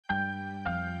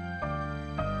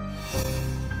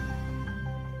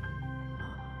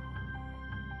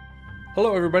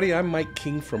Hello everybody, I'm Mike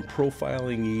King from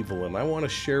Profiling Evil, and I want to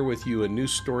share with you a new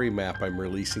story map I'm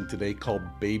releasing today called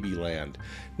Babyland.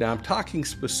 Now I'm talking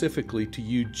specifically to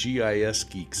you GIS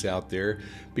geeks out there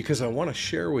because I want to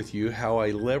share with you how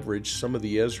I leverage some of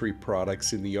the Esri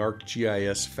products in the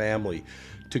ArcGIS family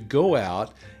to go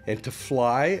out and to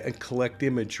fly and collect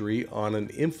imagery on an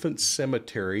infant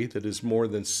cemetery that is more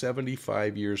than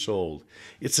 75 years old.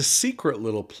 It's a secret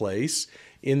little place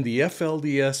in the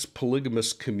FLDS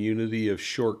Polygamist community of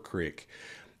Short Creek.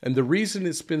 And the reason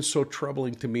it's been so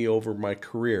troubling to me over my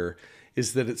career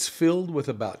is that it's filled with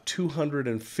about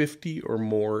 250 or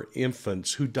more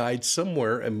infants who died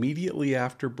somewhere immediately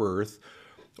after birth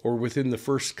or within the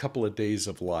first couple of days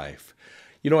of life.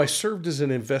 You know, I served as an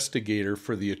investigator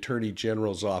for the Attorney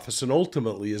General's office and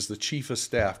ultimately as the Chief of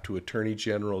Staff to Attorney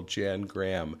General Jan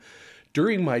Graham.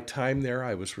 During my time there,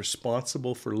 I was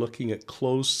responsible for looking at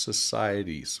closed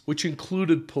societies, which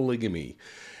included polygamy.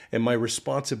 And my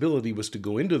responsibility was to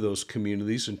go into those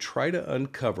communities and try to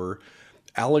uncover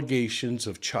allegations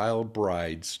of child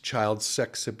brides, child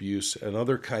sex abuse, and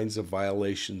other kinds of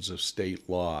violations of state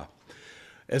law.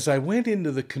 As I went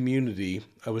into the community,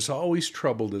 I was always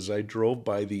troubled as I drove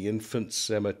by the infant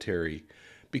cemetery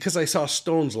because I saw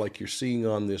stones like you're seeing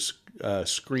on this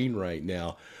screen right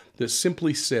now that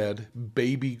simply said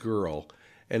baby girl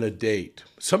and a date,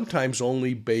 sometimes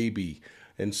only baby,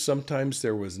 and sometimes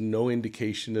there was no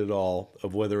indication at all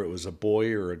of whether it was a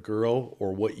boy or a girl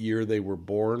or what year they were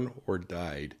born or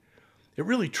died. It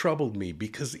really troubled me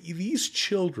because these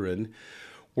children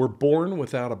were born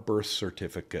without a birth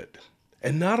certificate.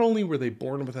 And not only were they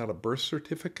born without a birth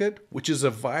certificate, which is a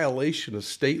violation of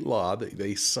state law that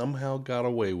they somehow got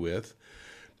away with,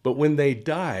 but when they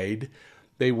died,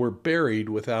 they were buried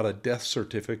without a death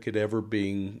certificate ever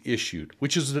being issued,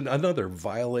 which is another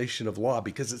violation of law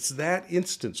because it's that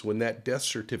instance when that death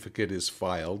certificate is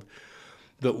filed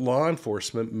that law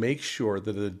enforcement makes sure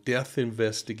that a death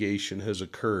investigation has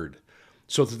occurred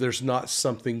so that there's not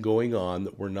something going on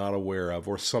that we're not aware of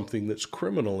or something that's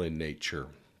criminal in nature.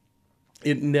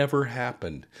 It never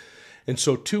happened. And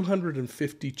so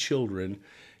 250 children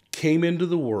came into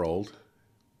the world,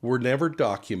 were never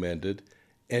documented,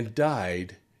 and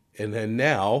died, and then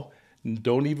now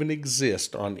don't even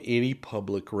exist on any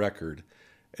public record.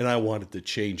 And I wanted to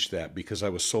change that because I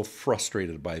was so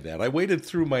frustrated by that. I waited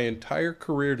through my entire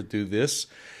career to do this,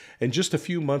 and just a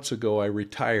few months ago I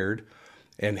retired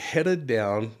and headed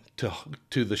down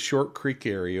to the Short Creek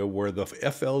area where the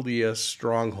FLDS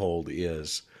stronghold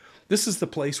is. This is the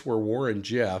place where Warren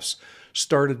Jeffs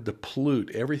started to pollute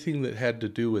everything that had to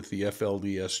do with the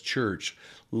FLDS church,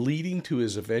 leading to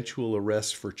his eventual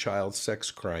arrest for child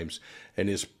sex crimes and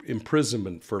his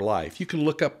imprisonment for life. You can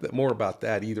look up more about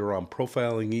that either on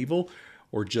Profiling Evil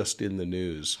or just in the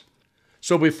news.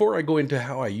 So before I go into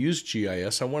how I use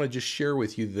GIS, I want to just share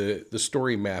with you the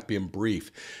story map in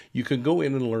brief. You can go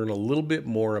in and learn a little bit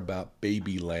more about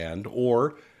Babyland,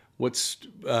 or what's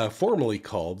formerly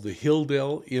called the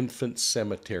Hilldale Infant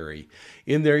Cemetery.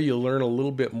 In there, you'll learn a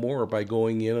little bit more by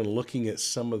going in and looking at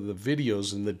some of the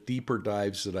videos and the deeper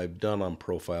dives that I've done on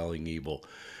Profiling Evil.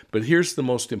 But here's the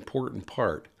most important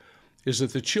part, is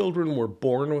that the children were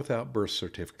born without birth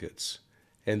certificates,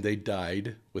 and they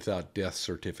died without death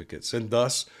certificates, and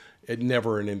thus,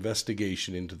 never an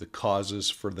investigation into the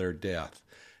causes for their death.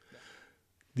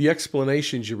 The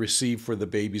explanations you received for the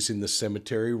babies in the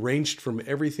cemetery ranged from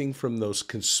everything from those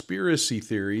conspiracy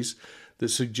theories that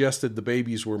suggested the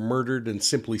babies were murdered and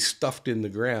simply stuffed in the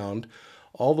ground,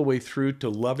 all the way through to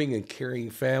loving and caring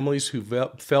families who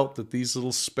felt that these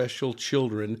little special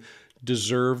children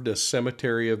deserved a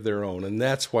cemetery of their own, and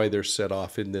that's why they're set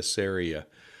off in this area.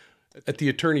 At the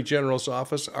Attorney General's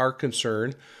office, our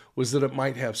concern was that it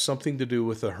might have something to do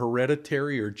with a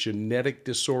hereditary or genetic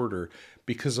disorder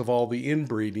because of all the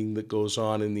inbreeding that goes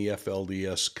on in the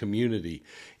FLDS community.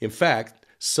 In fact,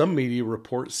 some media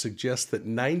reports suggest that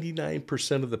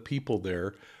 99% of the people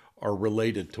there are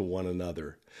related to one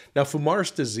another. Now, Fumar's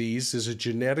disease is a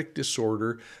genetic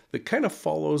disorder that kind of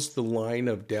follows the line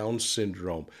of Down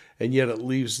syndrome, and yet it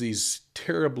leaves these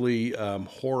terribly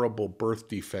horrible birth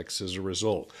defects as a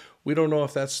result. We don't know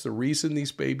if that's the reason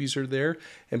these babies are there,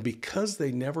 and because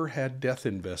they never had death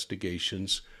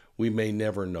investigations, we may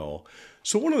never know.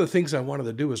 So one of the things I wanted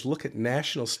to do is look at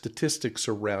national statistics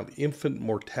around infant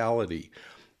mortality.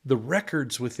 The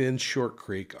records within Short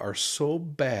Creek are so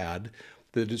bad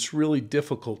that it's really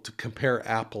difficult to compare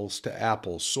apples to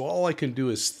apples. So all I can do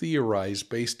is theorize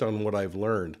based on what I've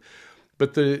learned.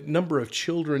 But the number of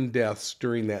children deaths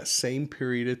during that same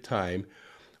period of time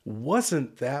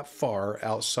wasn't that far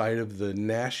outside of the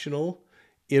national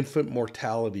infant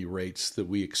mortality rates that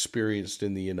we experienced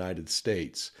in the United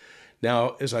States.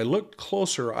 Now, as I looked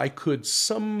closer, I could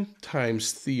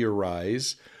sometimes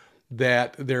theorize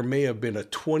that there may have been a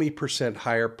 20%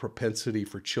 higher propensity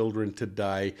for children to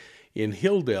die in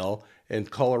Hilldale and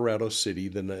Colorado City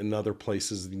than in other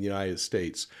places in the United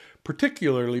States,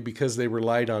 particularly because they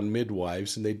relied on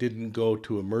midwives and they didn't go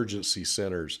to emergency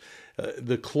centers.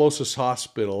 The closest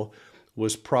hospital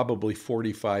was probably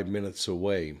 45 minutes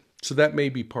away. So that may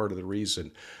be part of the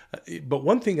reason. But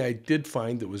one thing I did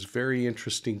find that was very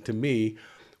interesting to me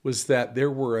was that there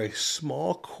were a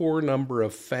small core number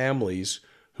of families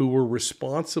who were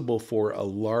responsible for a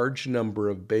large number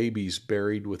of babies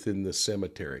buried within the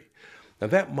cemetery. Now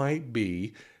that might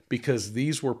be because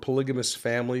these were polygamous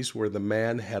families where the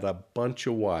man had a bunch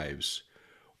of wives.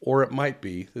 Or it might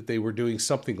be that they were doing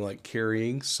something like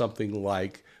carrying something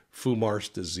like Fumar's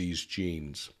disease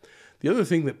genes. The other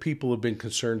thing that people have been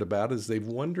concerned about is they've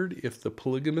wondered if the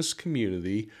polygamous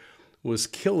community was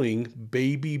killing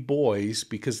baby boys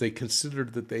because they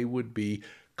considered that they would be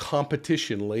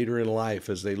competition later in life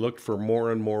as they looked for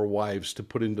more and more wives to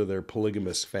put into their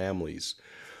polygamous families.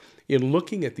 In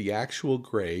looking at the actual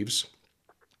graves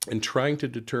and trying to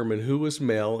determine who was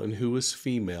male and who was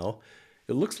female,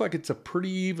 it looks like it's a pretty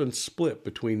even split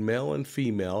between male and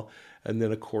female, and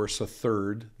then, of course, a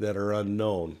third that are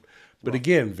unknown. But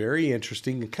again, very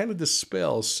interesting and kind of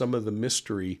dispels some of the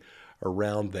mystery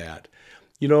around that.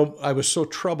 You know, I was so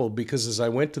troubled because as I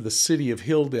went to the city of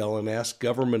Hilldale and asked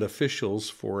government officials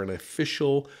for an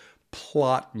official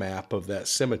plot map of that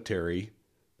cemetery,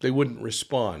 they wouldn't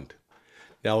respond.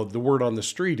 Now, the word on the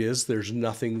street is there's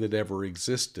nothing that ever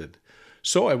existed.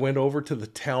 So I went over to the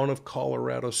town of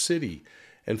Colorado City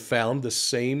and found the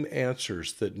same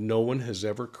answers, that no one has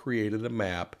ever created a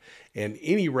map, and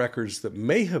any records that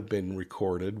may have been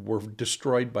recorded were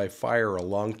destroyed by fire a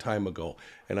long time ago,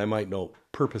 and I might know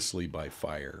purposely by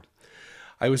fire.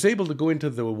 I was able to go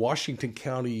into the Washington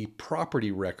County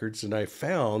property records, and I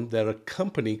found that a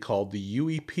company called the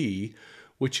UEP,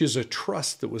 which is a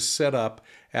trust that was set up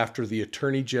after the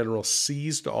Attorney General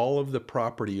seized all of the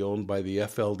property owned by the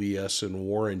FLDS and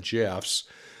Warren Jeffs,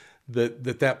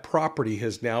 that property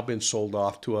has now been sold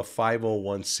off to a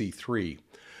 501c3.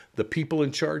 The people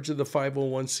in charge of the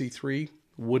 501c3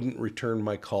 wouldn't return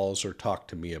my calls or talk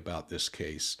to me about this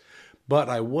case. But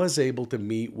I was able to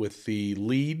meet with the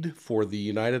lead for the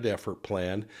United Effort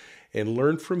Plan and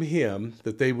learn from him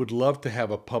that they would love to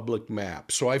have a public map.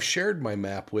 So I've shared my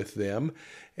map with them,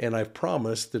 and I've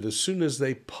promised that as soon as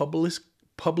they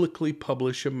publicly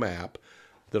publish a map,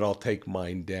 that I'll take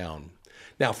mine down.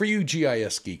 Now, for you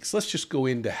GIS geeks, let's just go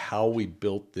into how we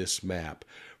built this map.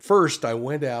 First, I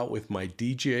went out with my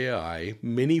DJI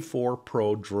Mini 4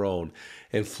 Pro drone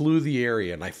and flew the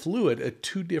area. And I flew it at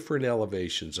two different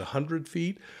elevations, 100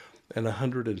 feet and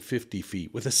 150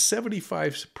 feet, with a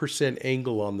 75%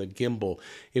 angle on the gimbal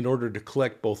in order to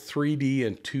collect both 3D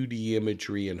and 2D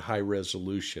imagery in high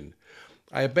resolution.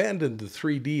 I abandoned the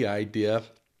 3D idea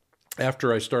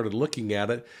after I started looking at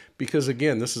it because,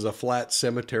 again, this is a flat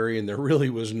cemetery and there really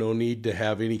was no need to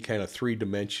have any kind of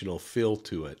three-dimensional fill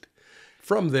to it.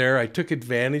 From there, I took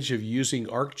advantage of using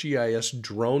ArcGIS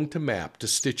Drone to Map to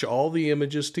stitch all the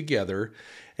images together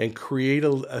and create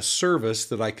a service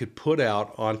that I could put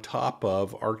out on top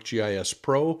of ArcGIS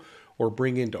Pro or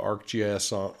bring into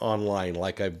ArcGIS Online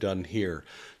like I've done here.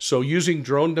 So using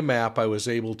Drone to Map, I was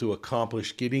able to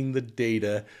accomplish getting the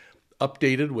data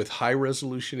updated with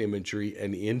high-resolution imagery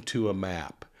and into a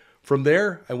map. From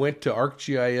there, I went to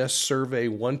ArcGIS Survey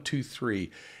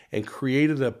 123 and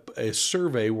created a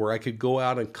survey where I could go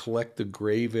out and collect the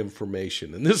grave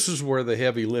information. And this is where the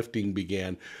heavy lifting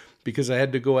began, because I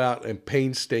had to go out and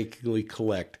painstakingly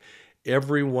collect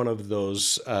every one of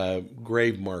those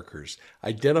grave markers,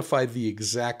 identify the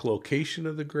exact location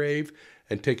of the grave,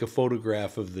 and take a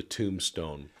photograph of the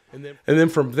tombstone. And then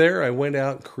from there, I went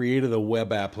out and created a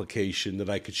web application that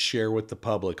I could share with the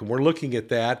public. And we're looking at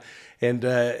that. And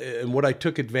what I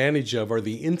took advantage of are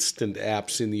the instant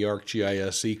apps in the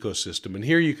ArcGIS ecosystem. And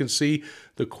here you can see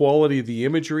the quality of the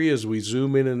imagery as we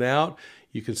zoom in and out.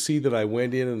 You can see that I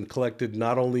went in and collected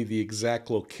not only the exact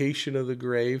location of the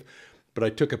grave, but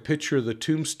I took a picture of the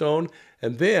tombstone.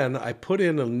 And then I put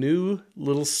in a new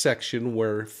little section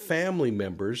where family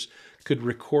members could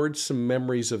record some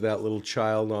memories of that little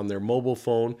child on their mobile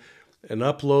phone and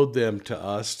upload them to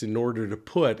us in order to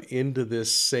put into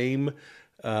this same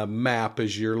map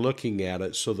as you're looking at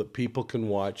it, so that people can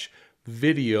watch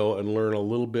video and learn a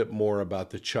little bit more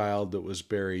about the child that was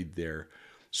buried there.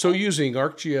 So using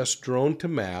ArcGIS Drone to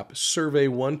Map, Survey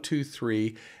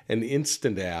 123, and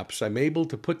Instant Apps, I'm able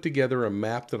to put together a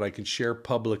map that I can share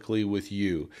publicly with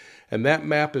you. And that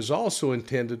map is also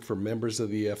intended for members of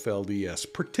the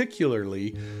FLDS,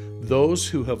 particularly those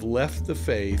who have left the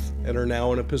faith and are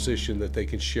now in a position that they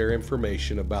can share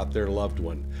information about their loved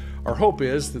one. Our hope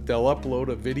is that they'll upload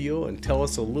a video and tell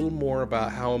us a little more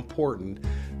about how important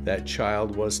that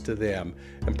child was to them,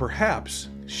 and perhaps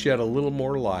shed a little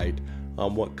more light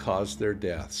on what caused their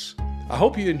deaths. I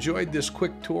hope you enjoyed this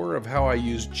quick tour of how I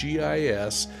use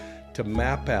GIS to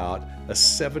map out a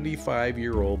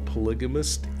 75-year-old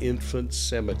polygamist infant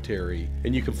cemetery.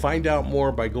 And you can find out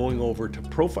more by going over to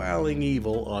Profiling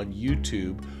Evil on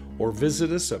YouTube or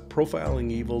visit us at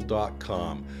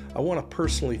profilingevil.com. I want to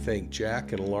personally thank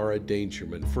Jack and Laura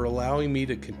Dangerman for allowing me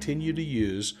to continue to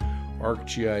use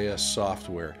ArcGIS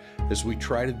software as we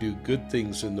try to do good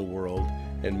things in the world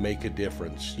and make a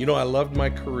difference. You know, I loved my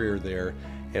career there,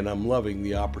 and I'm loving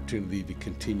the opportunity to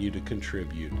continue to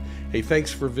contribute. Hey,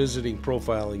 thanks for visiting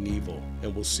Profiling Evil,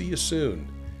 and we'll see you soon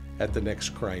at the next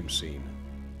crime scene.